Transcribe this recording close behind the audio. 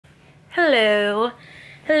Hello.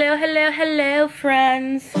 Hello, hello, hello,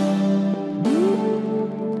 friends.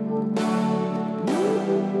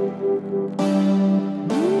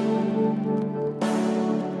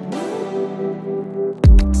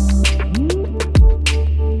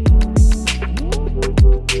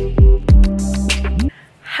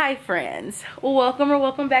 Hi friends,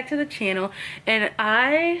 welcome back to the channel. And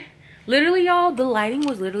I literally, y'all, the lighting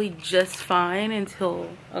was literally just fine until,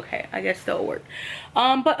 okay, I guess that'll work.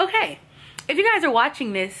 But okay, if you guys are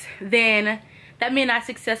watching this, then that meant I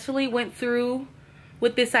successfully went through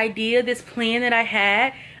with this idea, this plan that I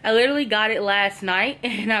had. I literally got it last night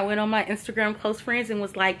and I went on my Instagram close friends and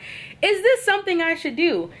was like, is this something I should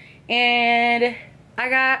do? And I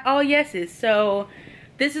got all yeses. So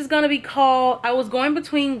this is gonna be called, I was going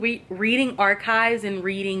between reading archives and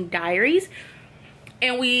reading diaries,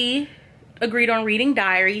 and we agreed on reading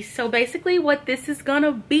diaries. So basically what this is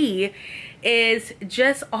gonna be is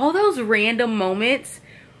just all those random moments,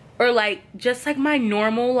 or like just like my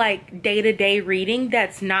normal like day-to-day reading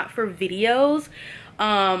that's not for videos.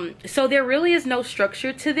 So there really is no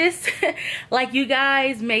structure to this. Like, you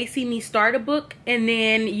guys may see me start a book and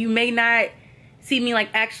then you may not see me like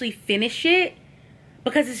actually finish it,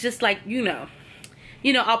 because it's just like, you know,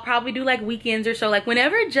 I'll probably do like weekends or so, like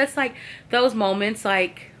whenever, just like those moments,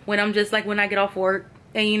 like when I'm just like, when I get off work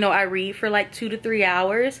and, you know, I read for like 2 to 3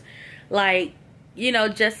 hours, like, you know,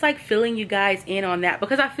 just like filling you guys in on that.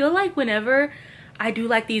 Because I feel like whenever I do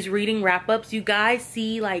like these reading wrap-ups, you guys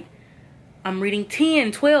see like I'm reading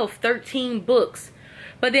 10, 12, 13 books.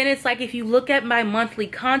 But then it's like, if you look at my monthly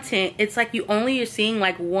content, it's like you only are seeing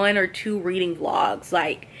like 1 or 2 reading vlogs,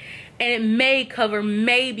 like, and it may cover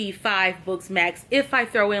maybe 5 books max if I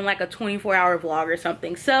throw in like a 24-hour vlog or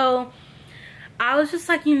something. So I was just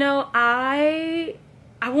like, you know, I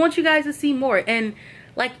want you guys to see more. And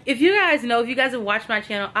like, if you guys know, if you guys have watched my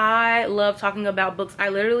channel, I love talking about books. I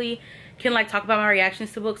literally can like talk about my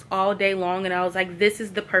reactions to books all day long, and I was like, this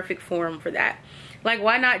is the perfect forum for that. Like,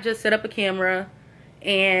 why not just set up a camera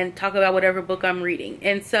and talk about whatever book I'm reading?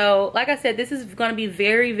 And so, like I said, this is going to be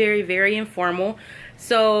very, very, very informal.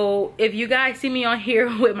 So if you guys see me on here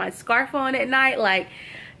with my scarf on at night, like,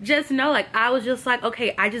 just know, like, I was just like,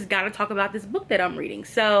 okay, I just got to talk about this book that I'm reading.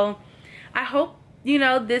 So I hope, you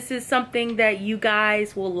know, this is something that you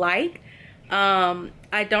guys will like.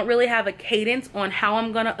 I don't really have a cadence on how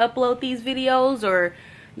I'm going to upload these videos, or,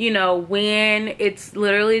 you know, when. It's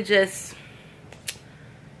literally just,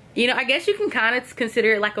 you know, I guess you can kind of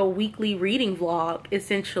consider it like a weekly reading vlog,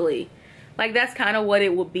 essentially. Like, that's kind of what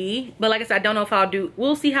it would be. But like I said, I don't know if I'll do,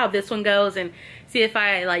 we'll see how this one goes and see if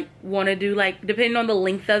I like want to do, like, depending on the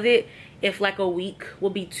length of it, if like a week will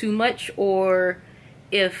be too much, or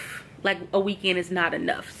if like a weekend is not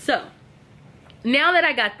enough. So now that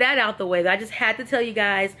I got that out the way, I just had to tell you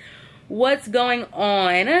guys what's going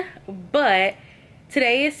on. But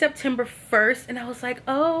today is September 1st, and I was like,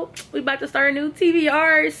 oh, we about to start a new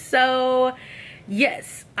TBR. So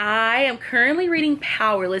yes, I am currently reading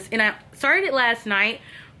Powerless, and I started it last night,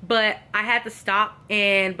 but I had to stop,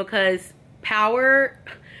 and because Powerless,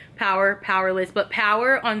 but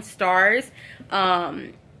Power on Stars,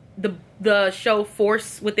 the show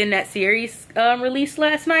Force within that series released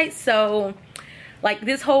last night. So like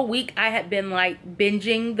this whole week I had been like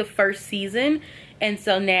binging the first season, and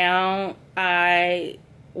so now I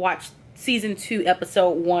watched season 2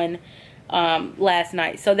 episode 1 last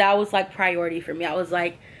night. So that was like priority for me. I was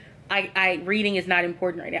like, reading is not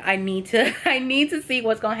important right now. I need to see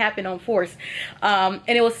what's gonna happen on Force. And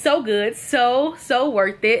it was so good, so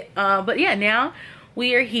worth it. But yeah, now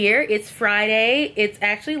we are here. It's Friday. It's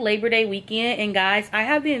actually Labor Day weekend, and guys, I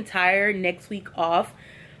have the entire next week off.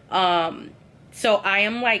 So I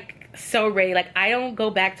am like so ready. Like, I don't go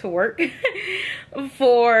back to work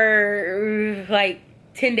for like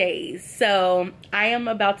 10 days. So I am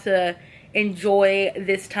about to enjoy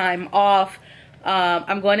this time off.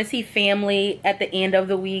 I'm going to see family at the end of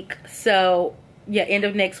the week. So yeah, end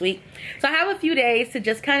of next week. So I have a few days to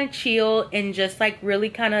just kind of chill and just like really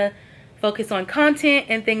kind of focus on content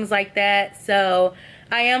and things like that. So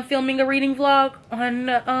I am filming a reading vlog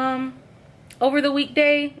on over the week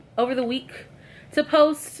to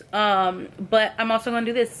post, but I'm also gonna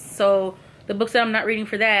do this. So the books that I'm not reading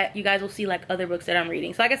for that, you guys will see like other books that I'm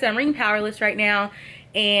reading. So like I said, I'm reading Powerless right now,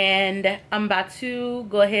 and I'm about to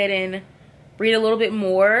go ahead and read a little bit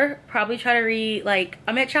more. Probably try to read, like,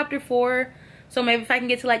 I'm at chapter 4, so maybe if I can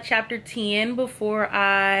get to like chapter 10 before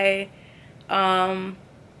I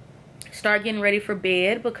start getting ready for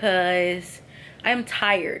bed, because I'm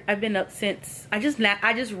tired. I've been up since, I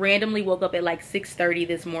just randomly woke up at like 6:30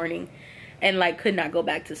 this morning and like could not go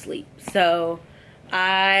back to sleep. So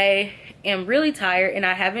I am really tired and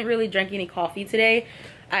I haven't really drank any coffee today.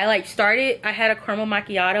 I had a caramel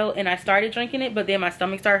macchiato and I started drinking it, but then my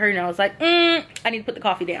stomach started hurting and I was like, I need to put the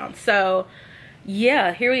coffee down. So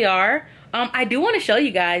yeah, here we are. I do want to show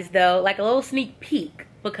you guys though, like a little sneak peek,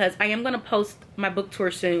 because I am going to post my book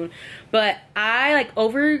tour soon. But I, like,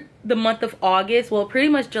 over the month of August, well, pretty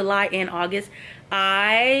much July and August,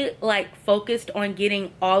 I like focused on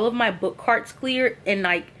getting all of my book carts cleared and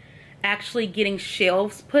like actually getting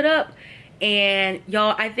shelves put up. And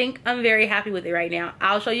y'all, I think I'm very happy with it right now.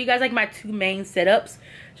 I'll show you guys like my two main setups,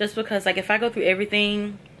 just because like if I go through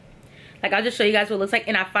everything, like I'll just show you guys what it looks like.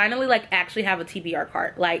 And I finally like actually have a TBR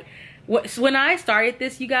cart. Like when I started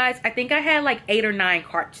this, you guys, I think I had like 8 or 9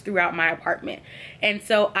 carts throughout my apartment. And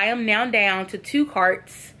so I am now down to 2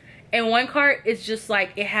 carts. And one cart is just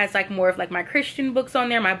like, it has like more of like my Christian books on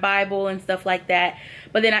there, my Bible and stuff like that.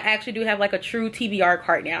 But then I actually do have like a true TBR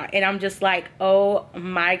cart now. And I'm just like, oh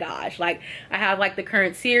my gosh. Like I have like the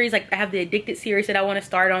current series, like I have the Addicted series that I want to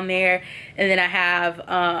start on there. And then I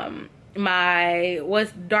have my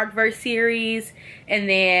Dark Verse series, and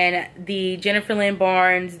then the Jennifer Lynn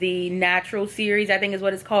Barnes, the Natural series, I think is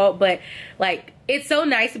what it's called. But like it's so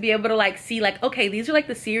nice to be able to like see like, okay, these are like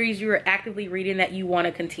the series you are actively reading that you want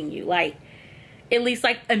to continue, like at least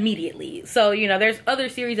like immediately. So you know, there's other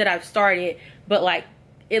series that I've started, but like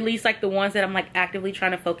at least like the ones that I'm like actively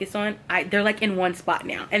trying to focus on, they're like in one spot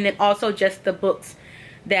now. And then also just the books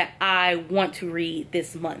that I want to read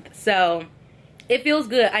this month. So it feels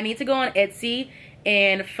good. I need to go on Etsy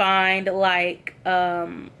and find like a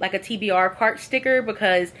TBR cart sticker,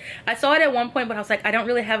 because I saw it at one point, but I was like, I don't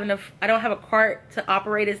really have enough, I don't have a cart to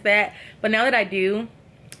operate as that. But now that I do,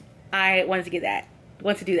 I wanted to get that,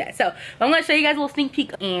 to do that. So I'm going to show you guys a little sneak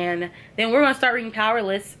peek, and then we're going to start reading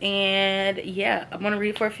Powerless. And yeah, I'm going to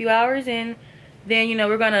read for a few hours, and then, you know,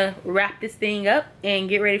 we're going to wrap this thing up and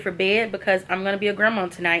get ready for bed, because I'm going to be a grandma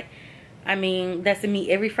tonight. I mean, that's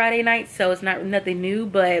me every Friday night, so it's not nothing new,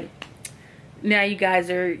 but now you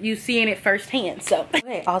guys are seeing it firsthand. So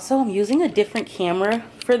okay, also I'm using a different camera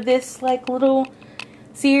for this like little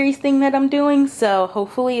series thing that I'm doing, so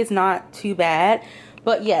hopefully it's not too bad.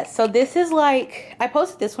 But yes, so this is like, I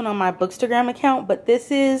posted this one on my Bookstagram account, but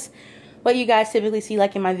this is what you guys typically see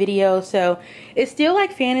like in my videos. So it's still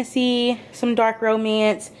like fantasy, some dark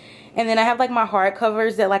romance, and then I have like my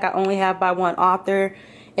hardcovers that like I only have by one author.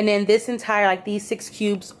 And then this entire, like these 6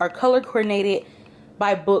 cubes are color coordinated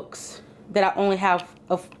by books that I only have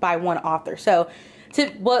by one author. So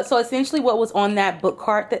essentially what was on that book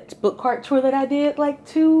cart tour that I did like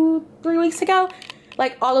 2-3 weeks ago,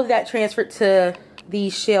 like all of that transferred to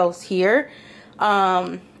these shelves here.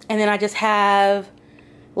 And then I just have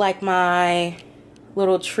like my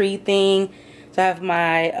little tree thing. So I have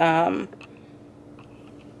my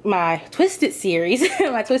my Twisted series,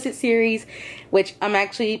 which I'm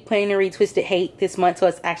actually planning to read Twisted Hate this month, so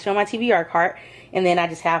it's actually on my TBR cart. And then I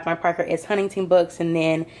just have my Parker S. Huntington books, and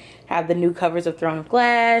then have the new covers of Throne of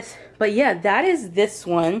Glass. But yeah, that is this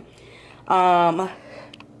one. And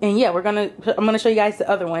yeah, I'm gonna show you guys the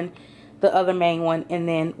other one, the other main one, and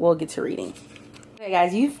then we'll get to reading. Okay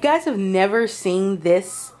guys, you guys have never seen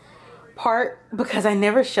this part, because I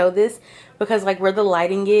never show this, because like where the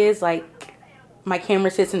lighting is, like my camera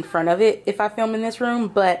sits in front of it if I film in this room.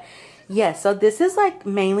 But yeah, so this is like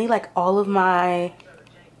mainly like all of my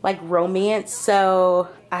like romance. So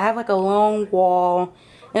I have like a long wall,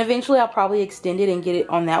 and eventually I'll probably extend it and get it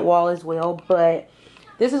on that wall as well. But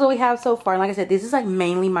this is what we have so far. And like I said, this is like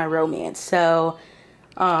mainly my romance. So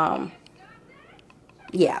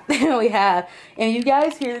yeah, we have, and you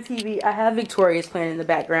guys hear the TV, I have Victoria's playing in the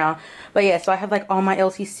background. But yeah, so I have like all my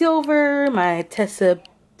Elsie Silver, my Tessa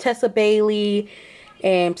Bailey,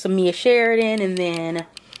 and some Mia Sheridan, and then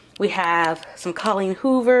we have some Colleen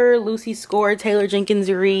Hoover, Lucy Score, Taylor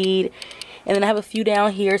Jenkins Reid, and then I have a few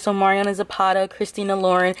down here. So Mariana Zapata, Christina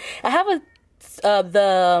Lauren. I have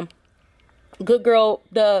the Good Girl,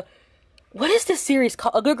 what is this series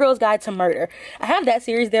called? A Good Girl's Guide to Murder. I have that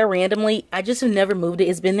series there randomly. I just have never moved it.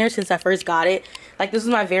 It's been there since I first got it. Like this is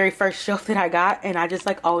my very first shelf that I got, and I just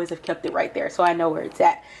like always have kept it right there, so I know where it's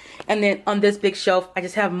at. And then on this big shelf, I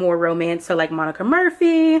just have more romance. So like Monica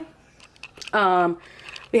Murphy.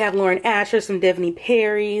 We have Lauren Asher, some Devney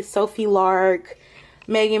Perry, Sophie Lark,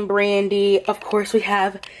 Megan Brandy. Of course, we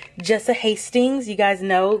have Jessa Hastings. You guys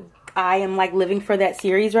know I am like living for that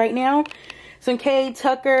series right now. Some Kay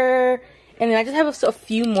Tucker. And then I just have a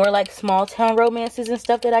few more like small town romances and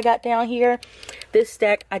stuff that I got down here. This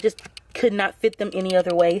stack, I just could not fit them any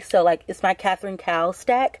other way. So like it's my Catherine Cowles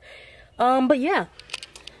stack. But yeah.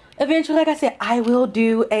 Eventually, like I said, I will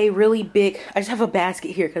do a really big, I just have a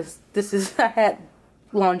basket here because this is, I had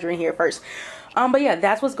laundry in here first. But yeah,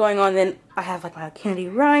 that's what's going on. Then I have like my Kennedy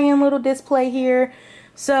Ryan little display here.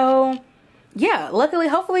 So yeah, luckily,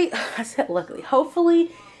 hopefully,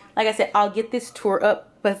 hopefully, like I said, I'll get this tour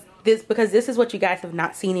up, but because this is what you guys have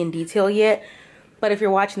not seen in detail yet. But if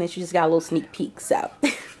you're watching this, you just got a little sneak peek, so.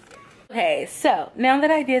 Okay, so now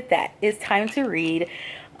that I did that, it's time to read.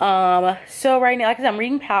 So right now, like I said, I'm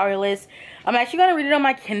reading Powerless. I'm actually gonna read it on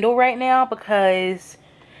my Kindle right now because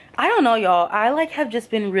I don't know, y'all. I like have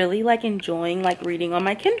just been really like enjoying like reading on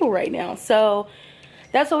my Kindle right now. So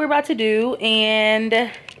that's what we're about to do,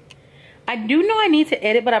 and I do know I need to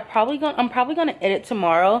edit, but I'm probably gonna edit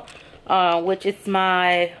tomorrow, which is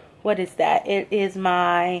my, what is that? It is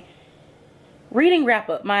my reading wrap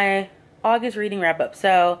up, my August reading wrap up.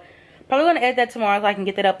 So probably gonna edit that tomorrow so I can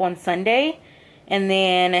get that up on Sunday, and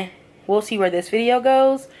then we'll see where this video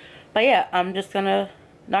goes. But yeah, I'm just gonna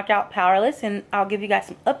knock out Powerless, and I'll give you guys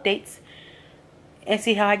some updates and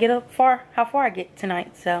see how I get how far I get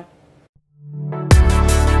tonight. So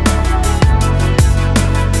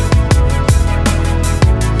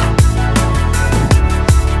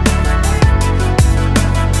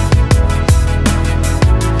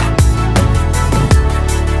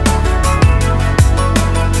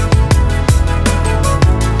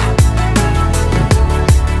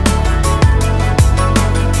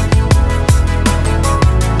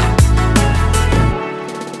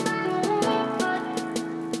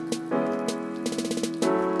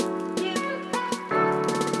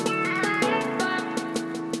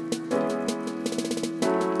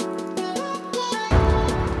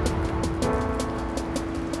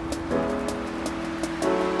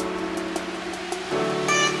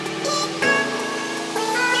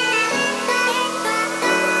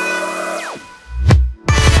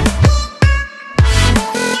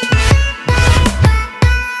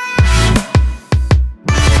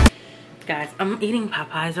guys, I'm eating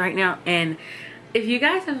Popeyes right now, and if you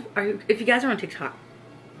guys are on TikTok,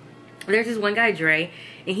 there's this one guy, Dre,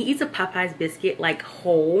 and he eats a Popeyes biscuit like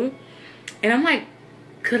whole, and I'm like,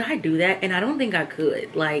 could I do that? And I don't think I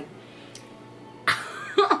could. Like,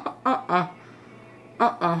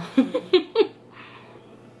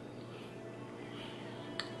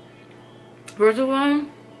 First of all, I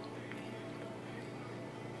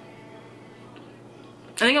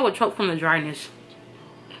think I would choke from the dryness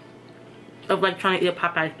of like trying to eat a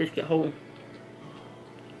Popeyes biscuit whole.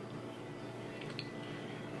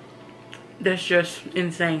 That's just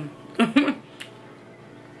insane. But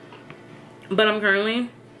I'm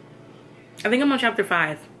currently, I think I'm on chapter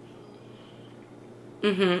 5.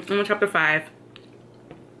 I'm on chapter 5.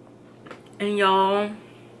 And y'all,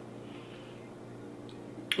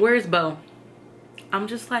 where is Bo? I'm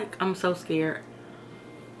just like, I'm so scared.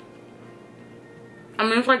 I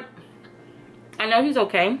mean, it's like, I know he's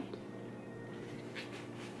okay,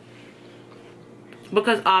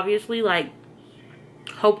 because obviously, like,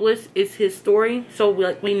 Hopeless is his story, so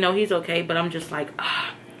we know he's okay, but I'm just like,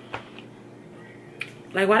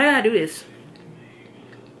 like, why do I gotta do this?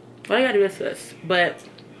 Why do I gotta do this to us? But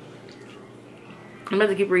I'm about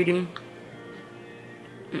to keep reading.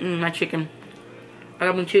 My chicken. I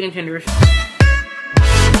got my chicken tenders.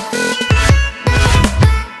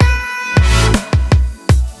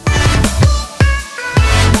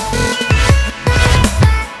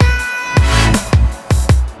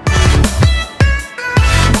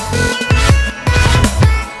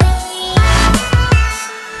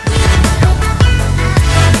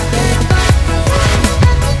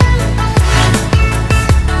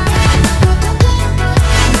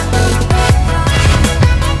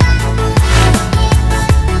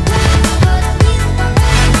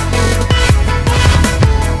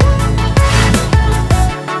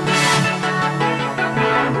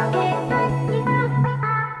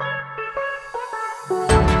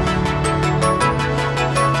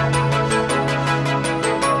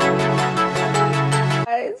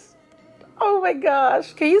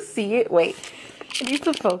 Gosh, can you see it? Wait, it needs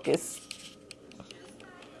to focus.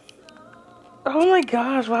 Oh my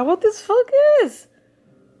gosh, why won't this focus?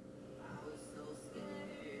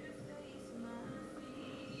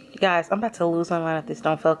 Guys, I'm about to lose my mind if this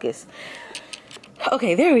don't focus.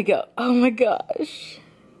 Okay, there we go. Oh my gosh,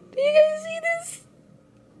 do you guys see this?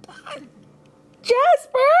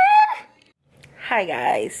 Jasper! Hi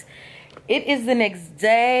guys, it is the next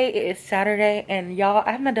day. It is Saturday, and y'all,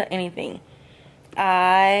 I haven't done anything.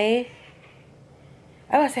 I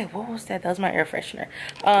was say, what was that? That was my air freshener.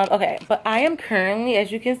 Okay, but I am currently,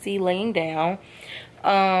 as you can see, laying down.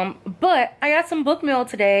 But I got some book mail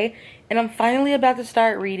today, and I'm finally about to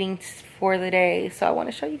start reading for the day. So I want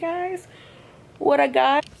to show you guys what I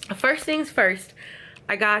got. First things first,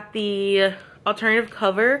 I got the alternative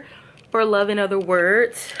cover for Love in Other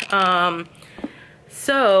Words.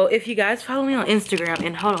 So if you guys follow me on Instagram,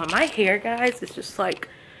 and hold on, my hair, guys, is just like,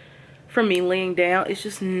 from me laying down, it's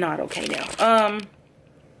just not okay now.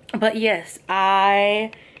 But yes,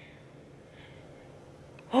 what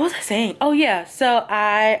was I saying? Oh yeah, so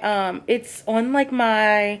it's on like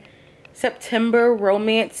my September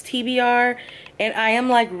romance TBR, and I am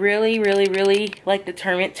like really like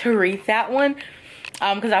determined to read that one,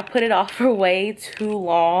 because I put it off for way too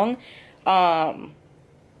long.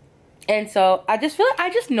 And so I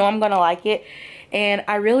just know I'm gonna like it, and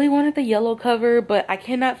I really wanted the yellow cover, but I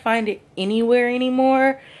cannot find it anywhere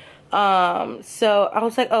anymore. So I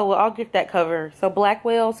was like, oh well, I'll get that cover. So Black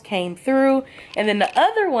Whales came through, and then the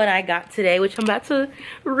other one I got today, which I'm about to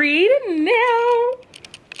read now.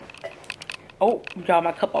 Oh y'all,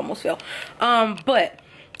 my cup almost fell. But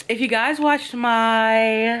if you guys watched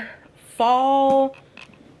my fall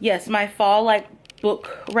like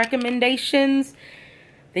book recommendations,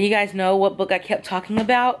 then you guys know what book I kept talking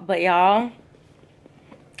about. But y'all,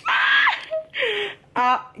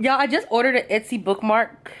 I just ordered an Etsy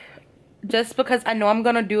bookmark just because I know I'm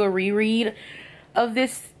gonna do a reread of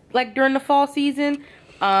this like during the fall season,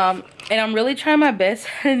 and I'm really trying my best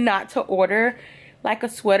not to order like a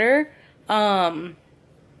sweater. I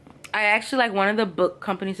actually like one of the book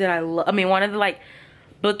companies that I love, one of the like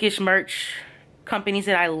bookish merch companies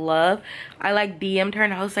that I love. I like DM'd her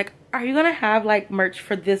and I was like, are you gonna have like merch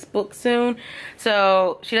for this book soon?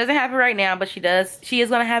 So she doesn't have it right now, but she is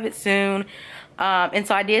gonna have it soon. And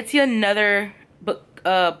so I did see another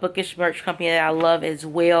bookish merch company that I love as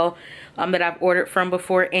well, that I've ordered from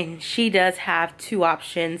before, and she does have 2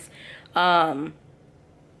 options. And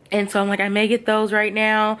so I'm like, I may get those right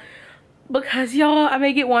now, because y'all, I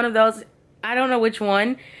may get one of those. I don't know which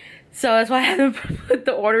one, so that's why I haven't put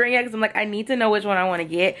the order in yet, because I'm like, I need to know which one I want to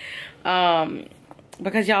get.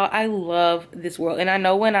 Because y'all, I love this world, and I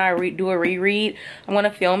know when I do a reread, I'm gonna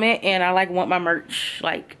film it, and I like want my merch,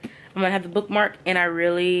 like I'm gonna have the bookmark, and I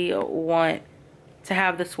really want to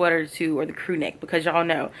have the sweater too, or the crew neck, because y'all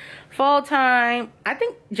know fall time, I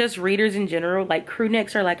think just readers in general, like crew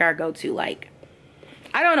necks are like our go-to. Like,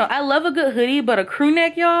 I don't know, I love a good hoodie, but a crew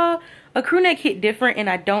neck, y'all, a crew neck hit different, and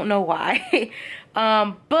I don't know why.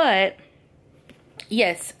 But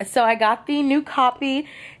yes, so I got the new copy,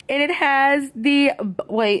 and it has the,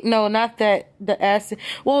 wait, no, not that, the S,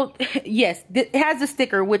 well, yes, it has the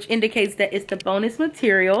sticker, which indicates that it's the bonus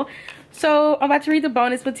material. So I'm about to read the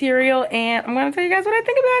bonus material, and I'm gonna tell you guys what I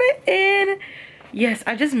think about it. And yes,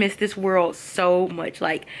 I just miss this world so much.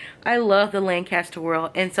 Like, I love the Lancaster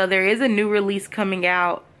world, and so there is a new release coming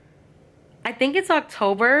out. I think it's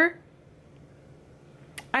October,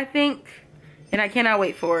 I think, and I cannot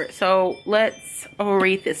wait for it. So let's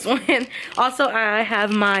read this one. Also, I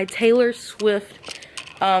have my Taylor Swift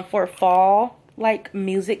for fall like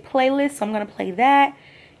music playlist, so I'm gonna play that.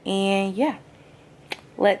 And yeah,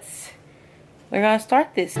 we're gonna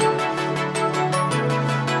start this.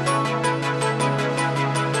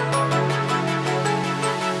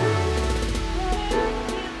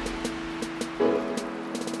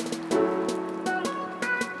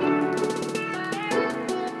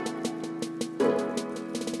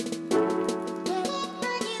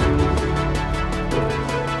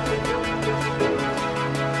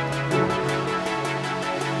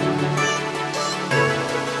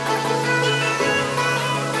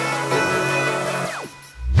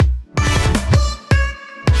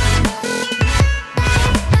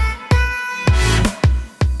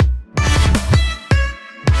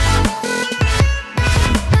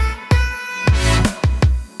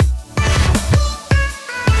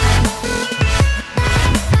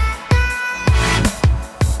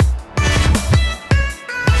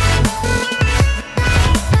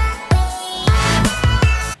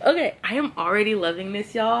 Okay, I am already loving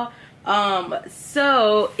this, y'all.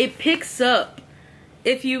 So it picks up,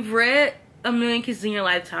 if you've read A Million Kisses in Your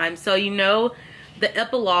Lifetime, so you know the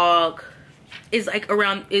epilogue is like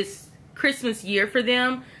is Christmas year for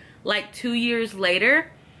them, like 2 years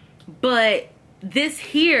later. But this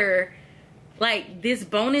here, like this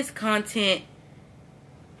bonus content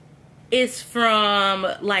is from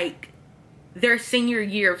like their senior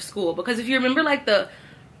year of school, because if you remember like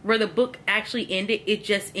where the book actually ended, it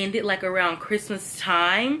just ended like around Christmas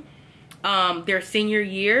time, their senior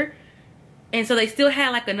year. And so they still had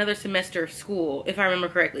like another semester of school, if I remember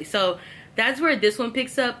correctly. So that's where this one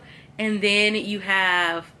picks up. And then you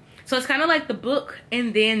have, so it's kind of like the book,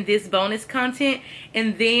 and then this bonus content,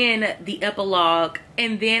 and then the epilogue.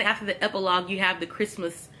 And then after the epilogue, you have the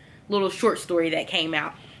Christmas little short story that came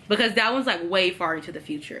out, because that one's like way far into the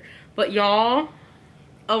future. But y'all,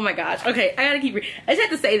 Oh my gosh. Okay, I gotta keep reading. I just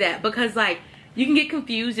had to say that because like you can get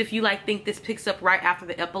confused if you like think this picks up right after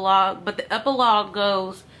the epilogue, but the epilogue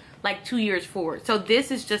goes like 2 years forward. So this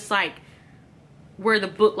is just like where the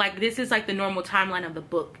book, like this is like the normal timeline of the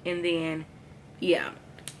book, and then yeah.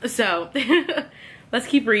 So let's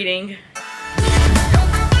keep reading.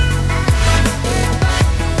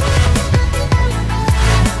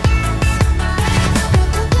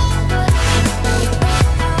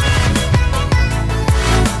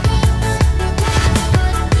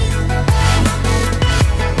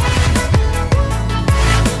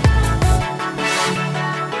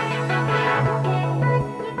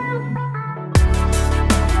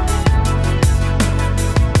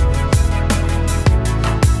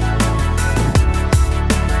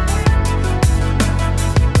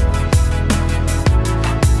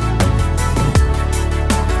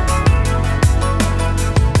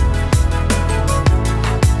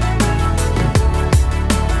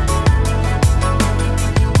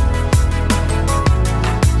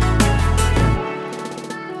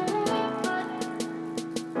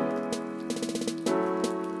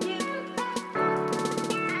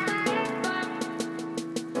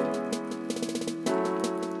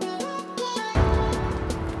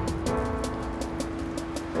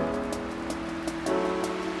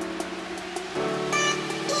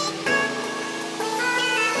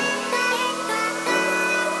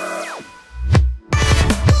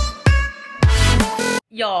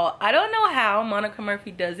 Y'all, I don't know how Monica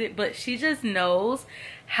Murphy does it, but she just knows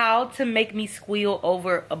how to make me squeal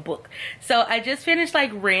over a book. So I just finished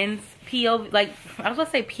like Ren's POV, like I was gonna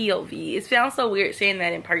say POV. It sounds so weird saying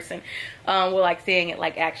that in person. Well, like saying it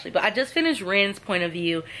like actually, but I just finished Ren's point of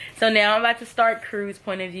view. So now I'm about to start Crew's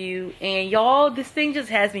point of view, and y'all, this thing just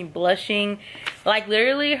has me blushing. Like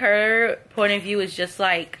literally, her point of view is just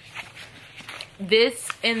like this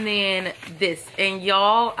and then this, and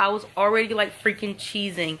y'all, I was already like freaking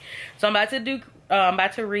cheesing. So I'm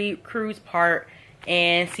about to read Crew's part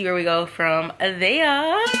and see where we go from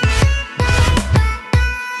there.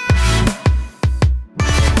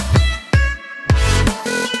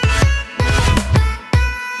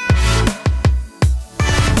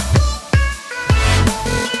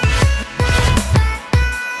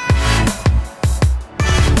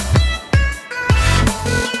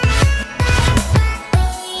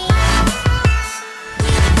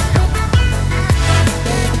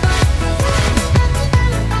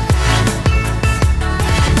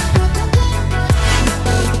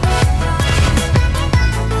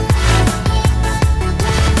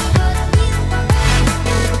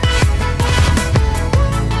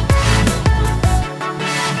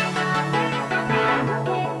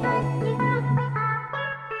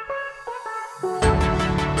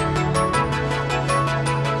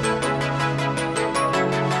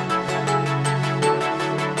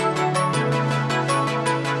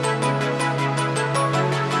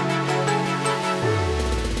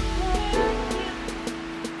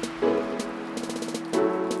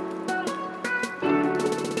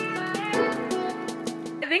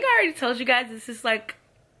 Told you guys this is like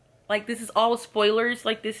this is all spoilers.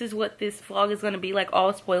 Like this is what this vlog is gonna be, like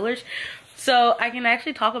all spoilers, so I can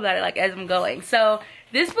actually talk about it like as I'm going. So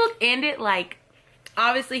this book ended like,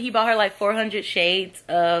 obviously he bought her like 400 shades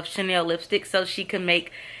of Chanel lipstick so she could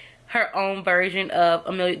make her own version of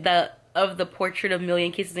the portrait of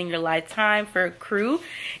Million Kisses in Your Lifetime for Crew.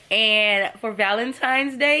 And for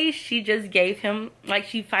Valentine's Day, she just gave him, like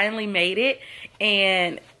she finally made it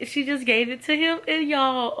and she just gave it to him, and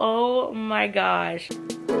y'all, oh my gosh.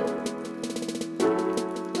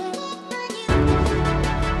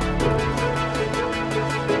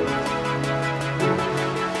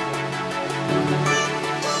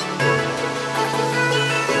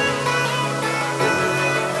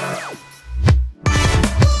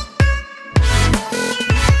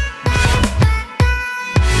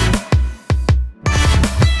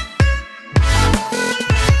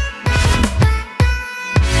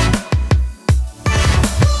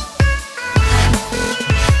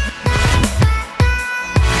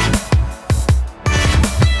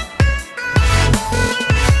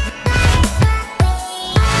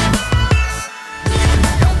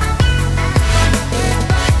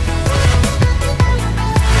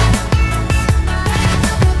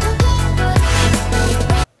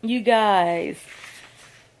 You guys,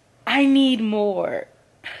 I need more.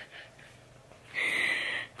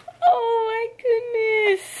 Oh my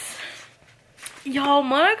goodness. Y'all,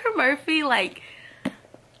 Monica Murphy, like,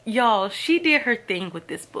 y'all, she did her thing with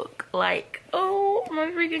this book. Like, oh my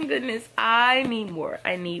freaking goodness. I need more.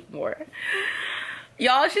 I need more.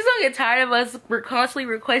 Y'all, she's gonna get tired of us. We're constantly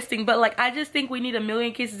requesting, but like, I just think we need A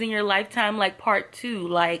Million Kisses in Your Lifetime, like part 2.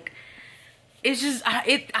 Like, it's just,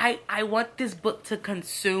 I want this book to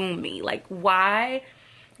consume me. Like, why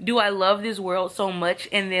do I love this world so much?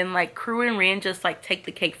 And then like Crew and Ren just like take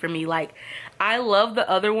the cake for me. Like, I love the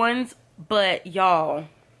other ones, but y'all,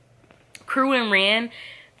 Crew and Ren,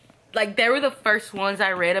 like, they were the first ones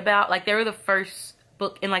I read about. Like, they were the first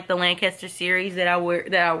book in like the Lancaster series that I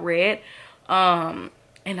read.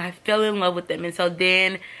 And I fell in love with them. And so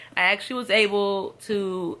then I actually was able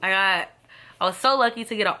to, I was so lucky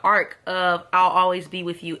to get an arc of I'll Always Be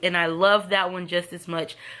With You, and I love that one just as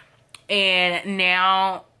much. And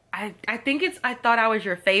now I think it's I Thought I Was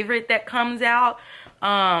Your Favorite that comes out.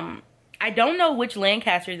 I don't know which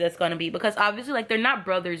Lancaster that's gonna be, because obviously like they're not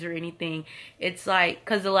brothers or anything. It's like,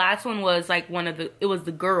 because the last one was like it was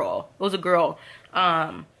a girl.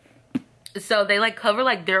 So they like cover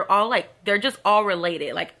like they're just all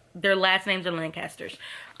related. Like their last names are Lancasters.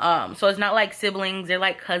 So it's not like siblings, they're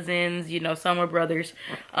like cousins, you know, some are brothers.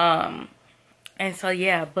 And so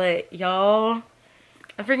yeah, but y'all,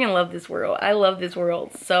 I freaking love this world. I love this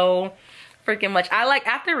world so freaking much. I like,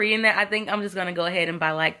 after reading that, I think I'm just gonna go ahead and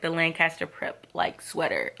buy like the Lancaster Prep like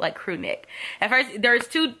sweater, like crew neck. At first there's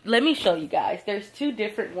two, let me show you guys. There's two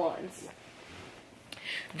different ones.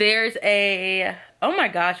 There's a, oh my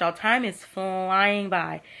gosh, y'all, time is flying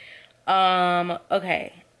by.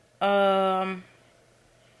 Okay. Let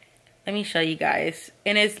me show you guys.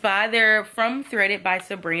 And it's from Threaded by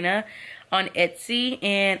Sabrina on Etsy.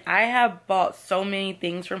 And I have bought so many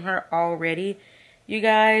things from her already, you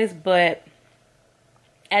guys. But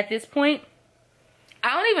at this point,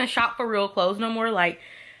 I don't even shop for real clothes no more. Like,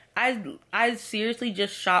 I seriously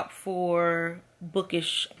just shop for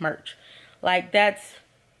bookish merch. Like, that's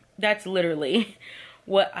literally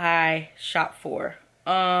what I shop for.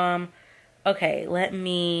 Okay, let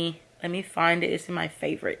me find it. It's in my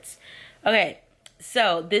favorites. Okay,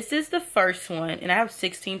 so this is the first one, and I have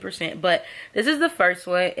 16%, but this is the first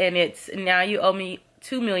one, and it's Now You Owe Me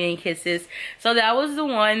 2 Million Kisses. So that was the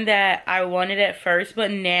one that I wanted at first, but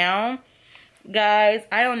now, guys,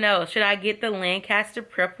 I don't know. Should I get the Lancaster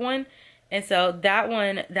Prep one? And so that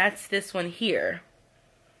one, that's this one here.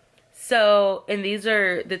 So, and these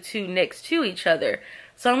are the two next to each other.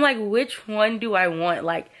 So I'm like, which one do I want?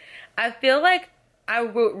 Like, I feel like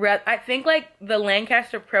I think like the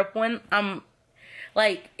Lancaster Prep one,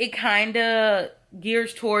 like, it kind of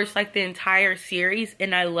gears towards like the entire series,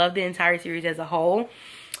 and I love the entire series as a whole.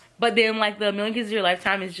 But then like the A Million Kisses of Your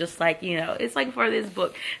Lifetime is just like, you know, it's like for this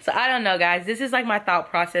book. So I don't know, guys. This is like my thought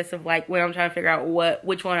process of like when I'm trying to figure out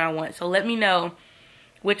which one I want. So let me know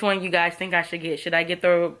which one you guys think I should get. Should I get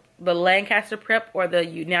the Lancaster Prep or the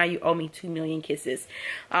Now You Owe Me 2 Million Kisses?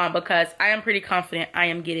 Because I am pretty confident I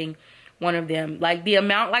am getting one of them. Like the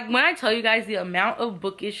amount, like when I tell you guys the amount of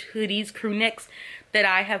bookish hoodies, crew necks that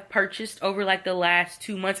I have purchased over like the last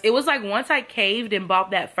 2 months, it was like once I caved and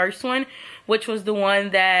bought that first one, which was the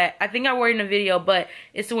one that I think I wore in a video, but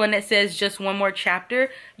it's the one that says Just One More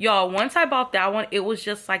Chapter. Y'all, once I bought that one, it was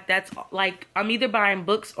just like, that's like, I'm either buying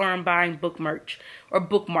books or I'm buying book merch or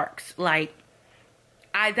bookmarks. Like,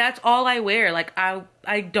 that's all I wear. Like,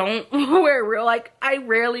 I don't wear real, like, I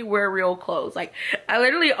rarely wear real clothes. Like, I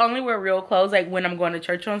literally only wear real clothes like when I'm going to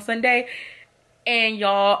church on Sunday. And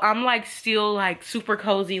y'all, I'm like still like super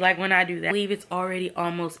cozy like when I do that. I believe it's already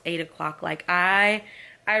almost 8 o'clock. Like, I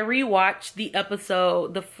rewatched the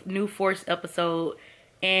episode, the new Force episode,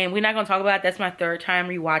 and we're not gonna talk about it. That's my 3rd time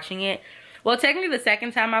rewatching it. Well, technically the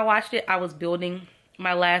 2nd time I watched it, I was building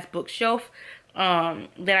my last bookshelf that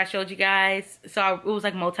I showed you guys. So it was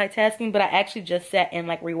like multitasking, but I actually just sat and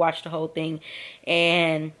like rewatched the whole thing.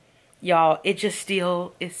 And y'all, it just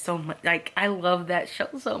still is so much, like, I love that show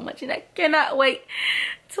so much, and I cannot wait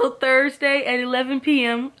till Thursday at 11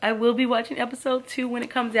 p.m. I will be watching episode 2 when it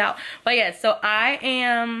comes out. But yeah, so I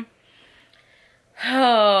am,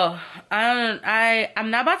 I'm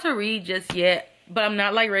not about to read just yet, but I'm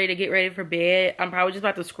not like ready to get ready for bed. I'm probably just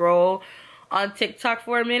about to scroll on TikTok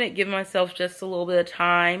for a minute, give myself just a little bit of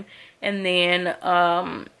time, and then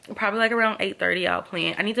probably like around 8:30 I'll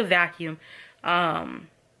plan. I need to vacuum.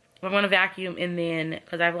 I'm gonna vacuum, and then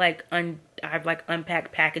because I've like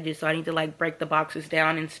unpacked packages, so I need to like break the boxes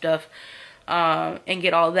down and stuff, and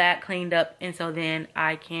get all that cleaned up, and so then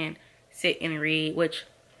I can sit and read, which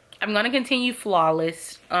I'm gonna continue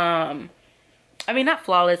Flawless. I mean, not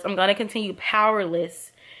Flawless, I'm gonna continue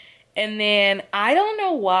Powerless. And then I don't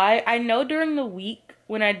know why, I know during the week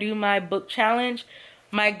when I do my book challenge,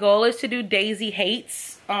 my goal is to do Daisy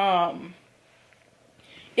Hates.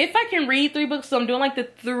 If I can read 3 books, so I'm doing like the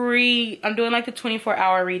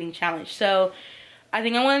 24-hour reading challenge. So I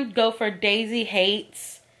think I want to go for Daisy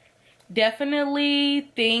Hates.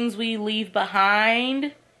 Definitely Things We Leave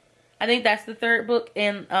Behind. I think that's the third book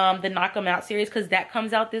in the Knock 'Em Out series, because that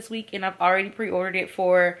comes out this week and I've already pre-ordered it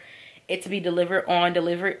for it to be delivered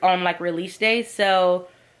on like release day. So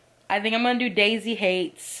I think I'm gonna do Daisy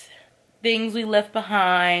Hates, Things We Left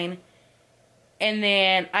Behind, and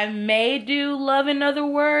then I may do Love in Other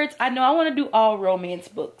Words. I know I want to do all romance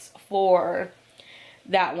books for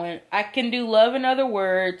that one. I can do Love in Other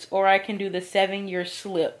Words, or I can do The 7-Year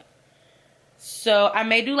Slip. So I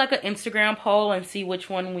may do like an Instagram poll and see which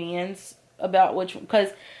one wins, about which one, because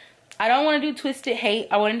I don't want to do Twisted Hate.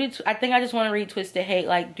 I think I just want to read Twisted Hate,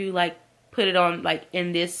 like put it on like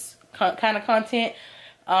in this kind of content,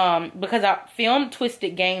 because I filmed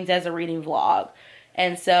Twisted Games as a reading vlog,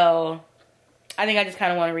 and so I think I just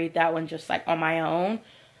kind of want to read that one just like on my own.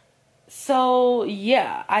 So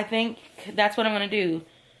yeah, I think that's what I'm going to do.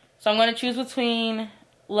 So I'm going to choose between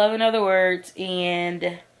Love in Other Words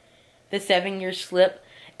and The 7-Year Slip.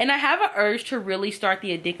 And I have an urge to really start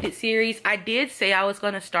the Addicted series. I did say I was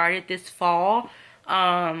going to start it this fall.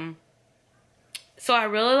 So I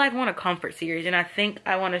really want a comfort series, and I think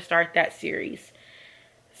I want to start that series.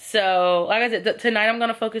 So like I said, tonight I'm going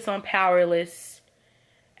to focus on Powerless.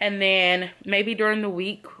 And then maybe during the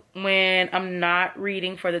week when I'm not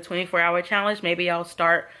reading for the 24-hour challenge, maybe I'll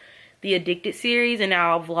start the Addicted series and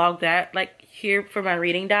I'll vlog that like here for my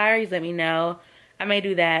reading diaries. Let me know. I may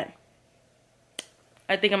do that.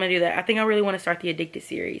 I think I'm gonna do that. I think I really want to start the Addicted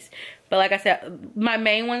series. But like I said, my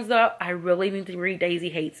main ones though, I really need to read Daisy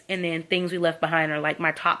Hates, and then Things We Left Behind are like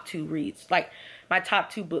my top 2 reads. Like my top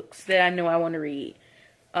 2 books that I know I want to read.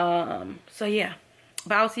 So yeah.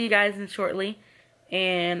 But I'll see you guys in shortly,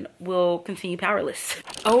 and we'll continue Powerless.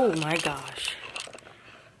 Oh my gosh.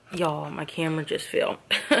 Y'all, my camera just fell.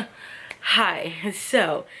 Hi.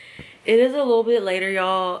 So, it is a little bit later,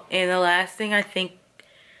 y'all, and the last thing I think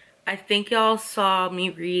y'all saw me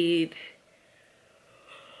read.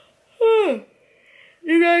 You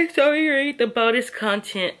guys saw me read the bonus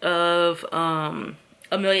content of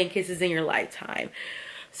A Million Kisses in Your Lifetime.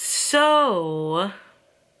 So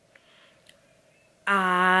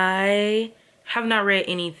I have not read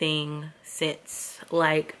anything since.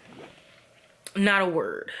 Like, not a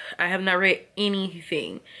word. I have not read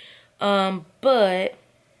anything. But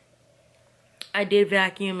I did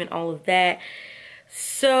vacuum and all of that.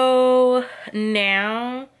 So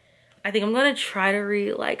now I think I'm gonna try to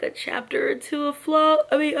read like a chapter or 2 of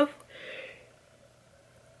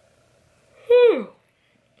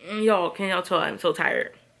y'all, can y'all tell I'm so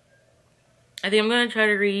tired? I think I'm gonna try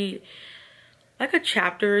to read like a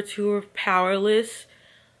chapter or 2 of Powerless.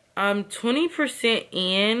 I'm 20%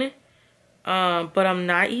 in, but I'm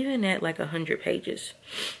not even at like 100 pages.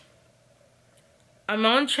 I'm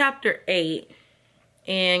on chapter 8.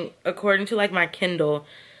 And according to like my Kindle,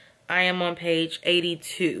 I am on page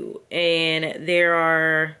 82, and there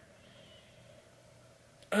are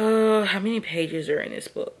how many pages are in this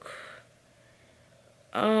book?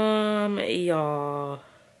 Y'all,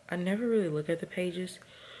 I never really look at the pages.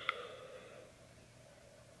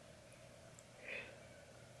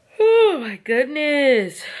 Oh my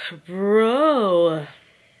goodness, bro.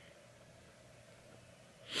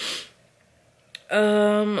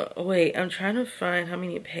 Wait, I'm trying to find how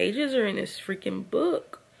many pages are in this freaking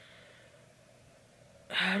book.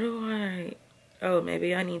 How do I... Oh,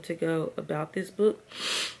 maybe I need to go about this book.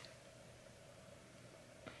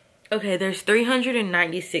 Okay, there's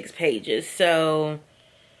 396 pages, so...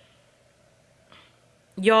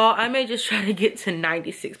 Y'all, I may just try to get to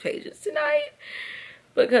 96 pages tonight.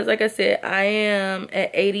 Because, like I said, I am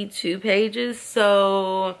at 82 pages,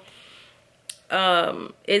 so...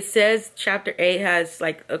 it says chapter 8 has,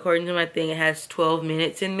 like, according to my thing, it has 12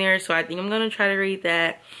 minutes in there, so I think I'm gonna try to read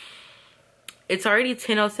that. It's already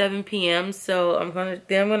 10:07 p.m. so I'm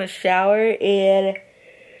gonna shower, and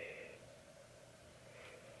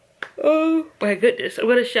oh my goodness, I'm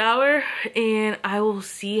gonna shower and I will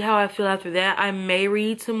see how I feel after that. I may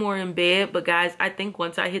read some more in bed, but guys, I think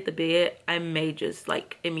once I hit the bed, I may just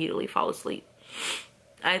like immediately fall asleep.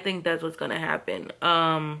 I think that's what's gonna happen.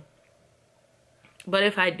 But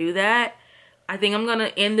if I do that, I think I'm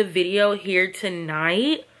gonna end the video here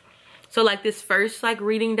tonight. So like this first like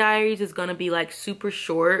reading diaries is gonna be like super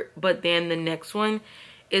short, but then the next one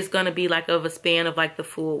is gonna be like of a span of like the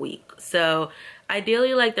full week. So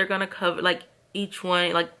ideally, like they're gonna cover like each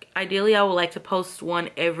one, like ideally I would like to post one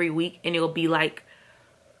every week, and it'll be like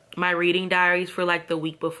my reading diaries for like the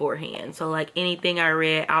week beforehand. So like anything I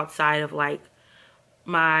read outside of like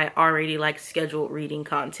my already like scheduled reading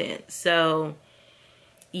content. So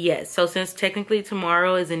yes, so since technically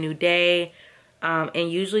tomorrow is a new day,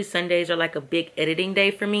 And usually Sundays are like a big editing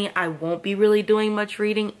day for me. I won't be really doing much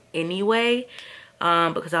reading anyway,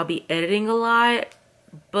 because I'll be editing a lot.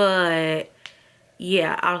 But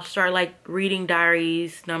yeah, I'll start like reading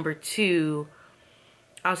Diaries number 2.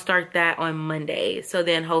 I'll start that on Monday. So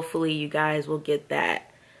then hopefully you guys will get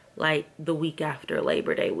that like the week after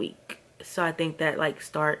Labor Day week. So I think that like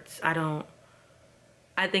starts, I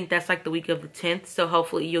think that's like the week of the 10th. So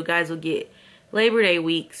hopefully you guys will get Labor Day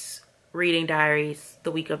week's reading Diaries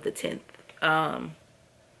the week of the 10th.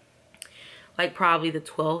 Like probably the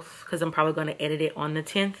 12th, because I'm probably going to edit it on the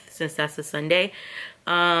 10th since that's a Sunday.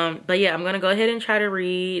 But yeah, I'm going to go ahead and try to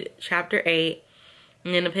read chapter 8.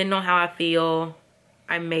 And then depending on how I feel,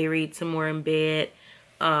 I may read some more in bed.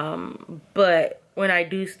 But when I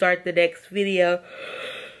do start the next video,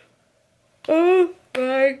 oh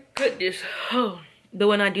my goodness. But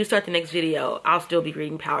when I do start the next video, I'll still be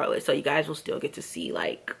reading Powerless. So you guys will still get to see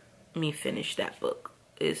like me finish that book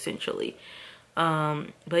essentially.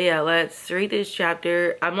 But yeah, let's read this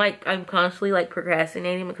chapter. I'm constantly like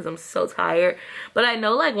procrastinating because I'm so tired. But I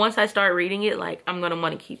know like once I start reading it, like I'm gonna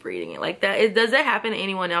want to keep reading it. Like that. Does that happen to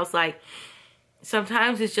anyone else? Like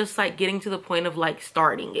sometimes it's just like getting to the point of like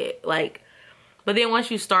starting it. Like, but then once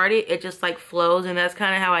you start it, it just like flows. And that's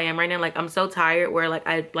kind of how I am right now. Like I'm so tired where like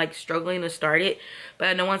I like struggling to start it. But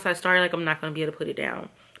I know once I start it, like I'm not gonna be able to put it down.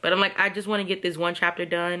 But I'm like, I just want to get this one chapter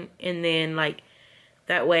done, and then like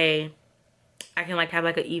that way I can like have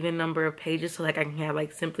like an even number of pages, so like I can have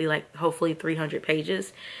like simply like hopefully 300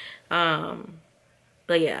 pages. But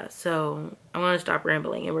yeah, so I'm gonna stop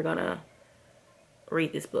rambling and we're gonna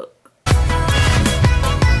read this book.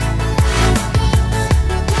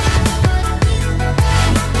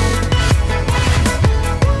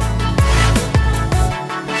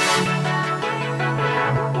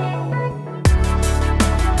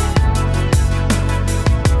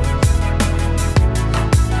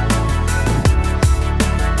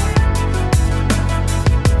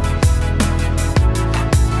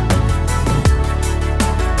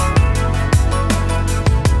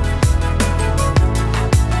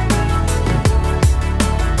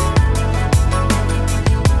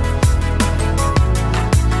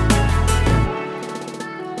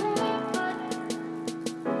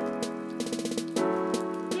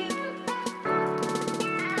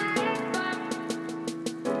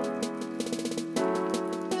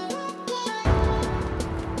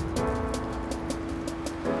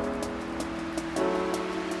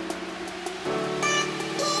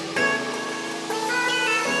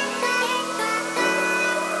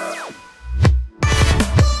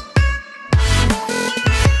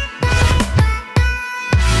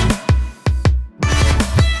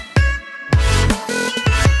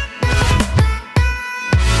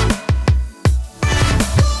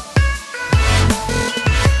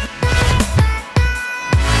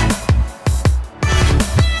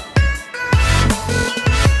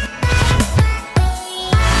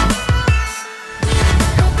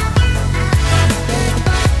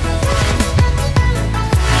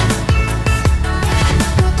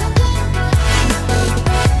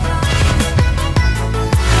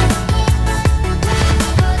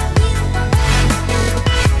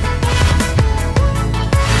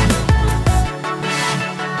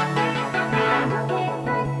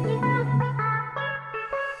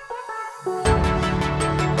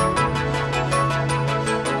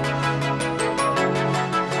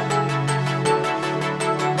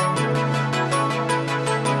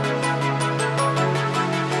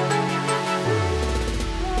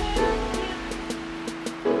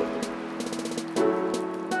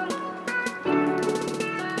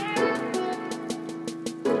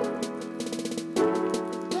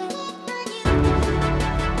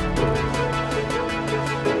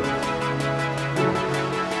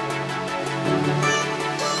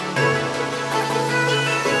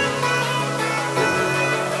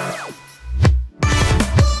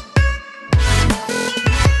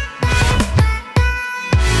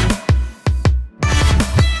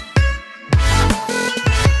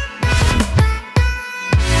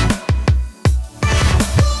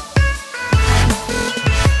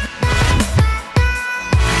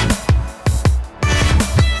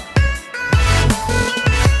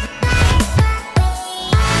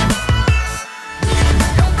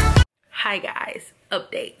 Hi guys,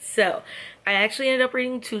 update. So I actually ended up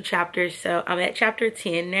reading 2 chapters, so I'm at chapter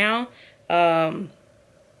 10 now, and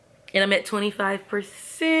I'm at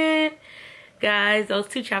 25%. Guys, those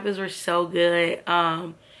 2 chapters were so good.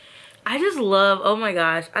 I just love, oh my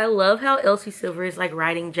gosh, I love how Elsie Silver is like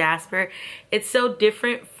writing Jasper. It's so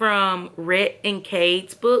different from Rhett and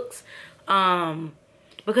Cade's books,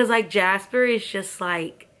 because like Jasper is just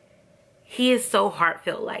like, he is so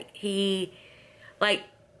heartfelt. Like he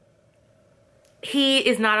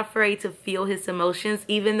is not afraid to feel his emotions,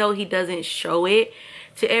 even though he doesn't show it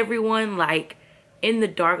to everyone. Like in the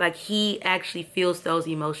dark, like he actually feels those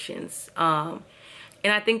emotions.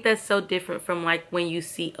 And I think that's so different from like when you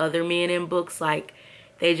see other men in books, like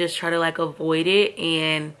they just try to like avoid it.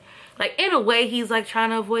 And like in a way he's like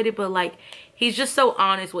trying to avoid it, but like he's just so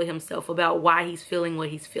honest with himself about why he's feeling what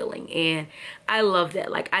he's feeling. And I love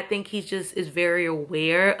that. Like I think he's just is very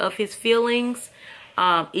aware of his feelings,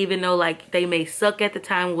 even though like they may suck at the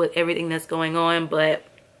time with everything that's going on. But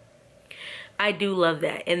I do love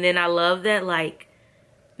that. And then I love that like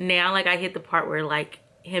now like I hit the part where like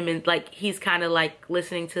him and like he's kind of like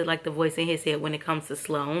listening to like the voice in his head when it comes to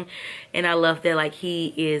Sloane. And I love that like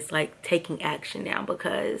he is like taking action now,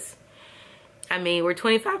 because I mean we're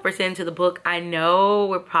 25% into the book. I know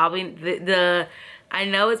we're probably I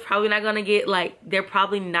know it's probably not gonna get like, they're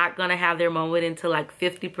probably not gonna have their moment until like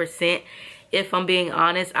 50%. If I'm being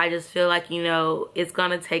honest, I just feel like, you know, it's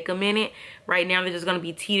gonna take a minute. Right now they're just gonna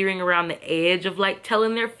be teetering around the edge of like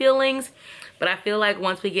telling their feelings. But I feel like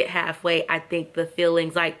once we get halfway, I think the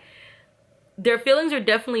feelings, like their feelings are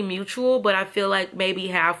definitely mutual, but I feel like maybe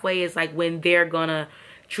halfway is like when they're gonna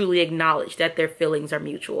truly acknowledge that their feelings are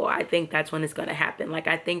mutual. I think that's when it's gonna happen. Like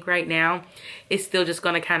I think right now it's still just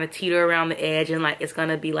gonna kind of teeter around the edge, and like it's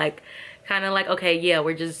gonna be like kind of like, okay, yeah,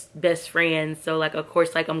 we're just best friends, so like of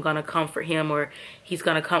course like I'm gonna comfort him, or he's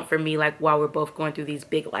gonna comfort me, like while we're both going through these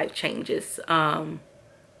big life changes.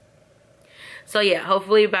 So yeah,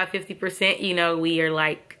 hopefully by 50%, you know, we are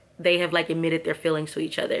like, they have like admitted their feelings to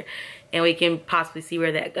each other, and we can possibly see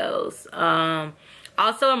where that goes.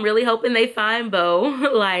 Also, I'm really hoping they find Bo.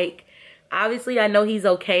 Like, obviously I know he's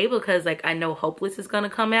okay, because like I know Hopeless is gonna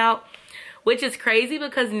come out, which is crazy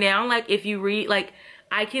because now like if you read, like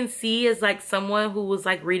I can see as like someone who was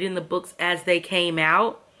like reading the books as they came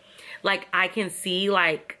out, like I can see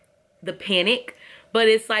like the panic. But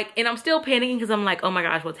it's like, and I'm still panicking because I'm like, oh my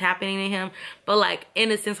gosh, what's happening to him? But like, in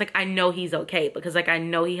a sense, like I know he's okay, because like I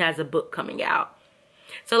know he has a book coming out.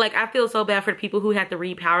 So like, I feel so bad for the people who had to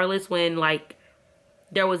read Powerless when like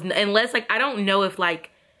there was, unless like, I don't know if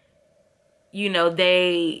like, you know,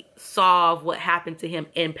 they saw what happened to him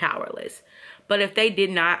in Powerless. But if they did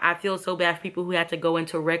not, I feel so bad for people who had to go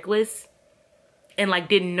into Reckless and like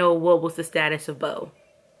didn't know what was the status of Bo.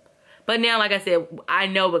 But now, like I said, I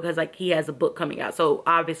know because like he has a book coming out, so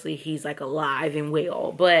obviously he's like alive and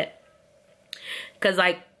well. But because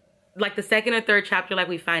like the second or third chapter, like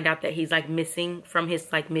we find out that he's like missing from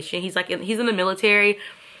his like mission. He's like he's in the military,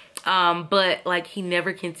 but like he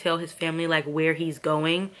never can tell his family like where he's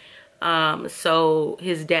going. So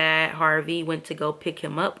his dad Harvey went to go pick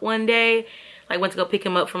him up one day, like went to go pick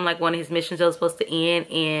him up from like one of his missions that was supposed to end,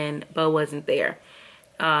 and Bo wasn't there.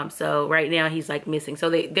 So right now he's like missing.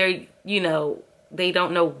 So they're, you know, they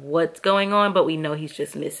don't know what's going on, but we know he's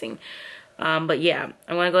just missing. But yeah,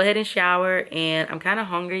 I'm gonna go ahead and shower, and I'm kind of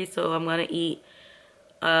hungry, so I'm gonna eat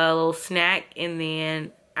a little snack, and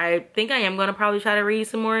then I think I am gonna probably try to read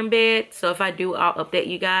some more in bed. So if I do, I'll update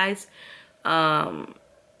you guys. But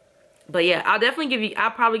yeah, I'll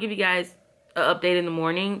probably give you guys an update in the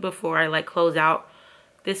morning before I like close out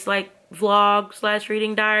this like vlog /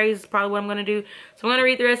 reading diaries. Is probably what I'm gonna do. So I'm gonna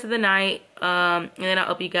read the rest of the night, and then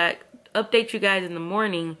I'll update you guys in the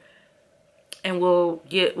morning, and we'll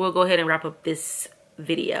go ahead and wrap up this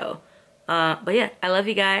video. But yeah, I love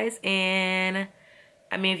you guys, and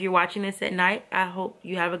I mean, if you're watching this at night, I hope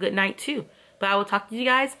you have a good night too. But I will talk to you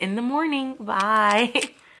guys in the morning. Bye.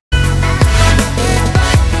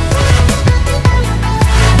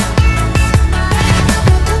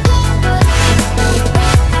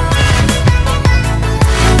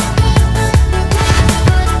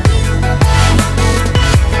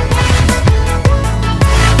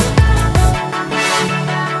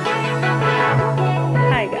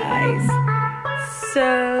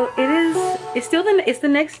 It's the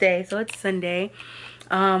next day, so it's Sunday,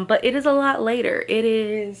 but it is a lot later. It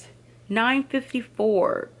is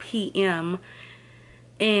 9:54 p.m.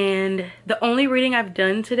 and the only reading I've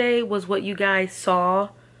done today was what you guys saw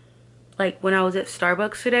like when I was at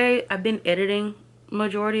Starbucks today. I've been editing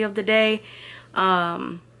majority of the day,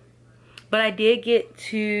 but I did get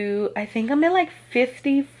to, I think I'm at like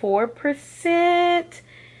 54%,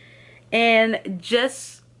 and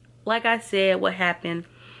just like I said, what happened,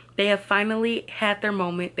 they have finally had their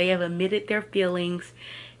moment. They have admitted their feelings,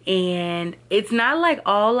 and it's not like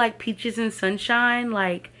all like peaches and sunshine.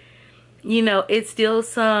 Like, you know, it's still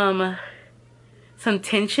some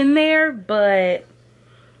tension there, but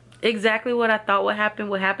exactly what I thought would happen.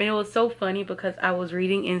 It was so funny because I was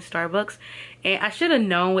reading in Starbucks and I should have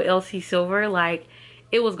known with LC Silver, like,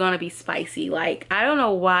 it was gonna be spicy. Like, I don't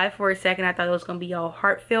know why for a second I thought it was gonna be all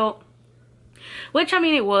heartfelt, which I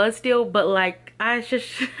mean it was still, but like I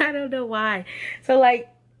don't know why. So like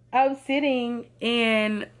I was sitting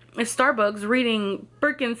in Starbucks reading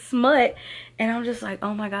freaking smut and I'm just like,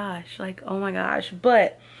 oh my gosh, like, oh my gosh.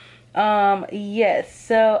 But yes,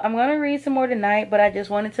 so I'm gonna read some more tonight, but I just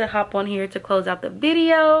wanted to hop on here to close out the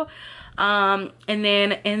video. And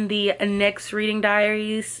then in the next reading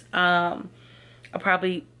diaries, I'll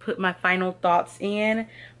probably put my final thoughts in,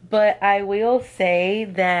 but I will say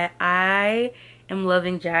that I am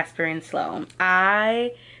loving Jasper and Sloan.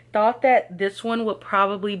 I thought that this one would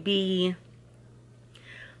probably be,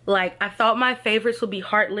 like, I thought my favorites would be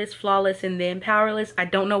Heartless, Flawless, and then Powerless. I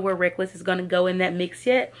don't know where Reckless is gonna go in that mix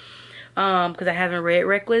yet, because I haven't read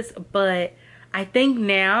Reckless, but I think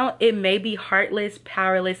now it may be Heartless,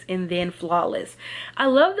 Powerless, and then Flawless. I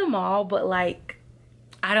love them all, but like,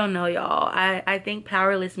 I don't know, y'all. I think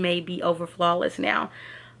Powerless may be over Flawless now.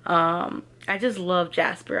 I just love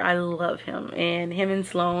Jasper. I love him. And him and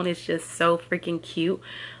Sloan is just so freaking cute.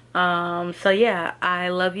 So yeah, I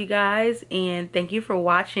love you guys. And thank you for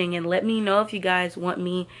watching. And let me know if you guys want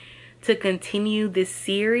me to continue this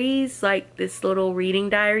series. Like this little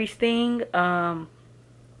reading diaries thing. And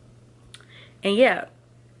yeah,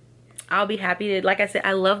 I'll be happy to, like I said,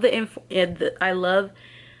 I love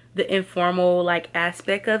the informal like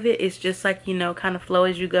aspect of it. It's just like, you know, kind of flow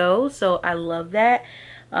as you go. So I love that.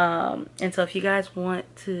 And so if you guys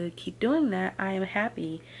want to keep doing that, I am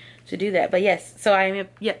happy to do that. But yes, so I am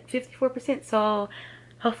at 54%. So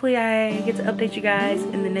hopefully I get to update you guys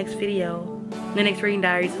in the next video, the next reading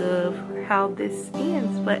diaries of how this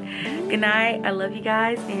ends. But good night, I love you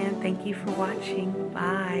guys, and thank you for watching.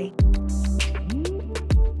 Bye.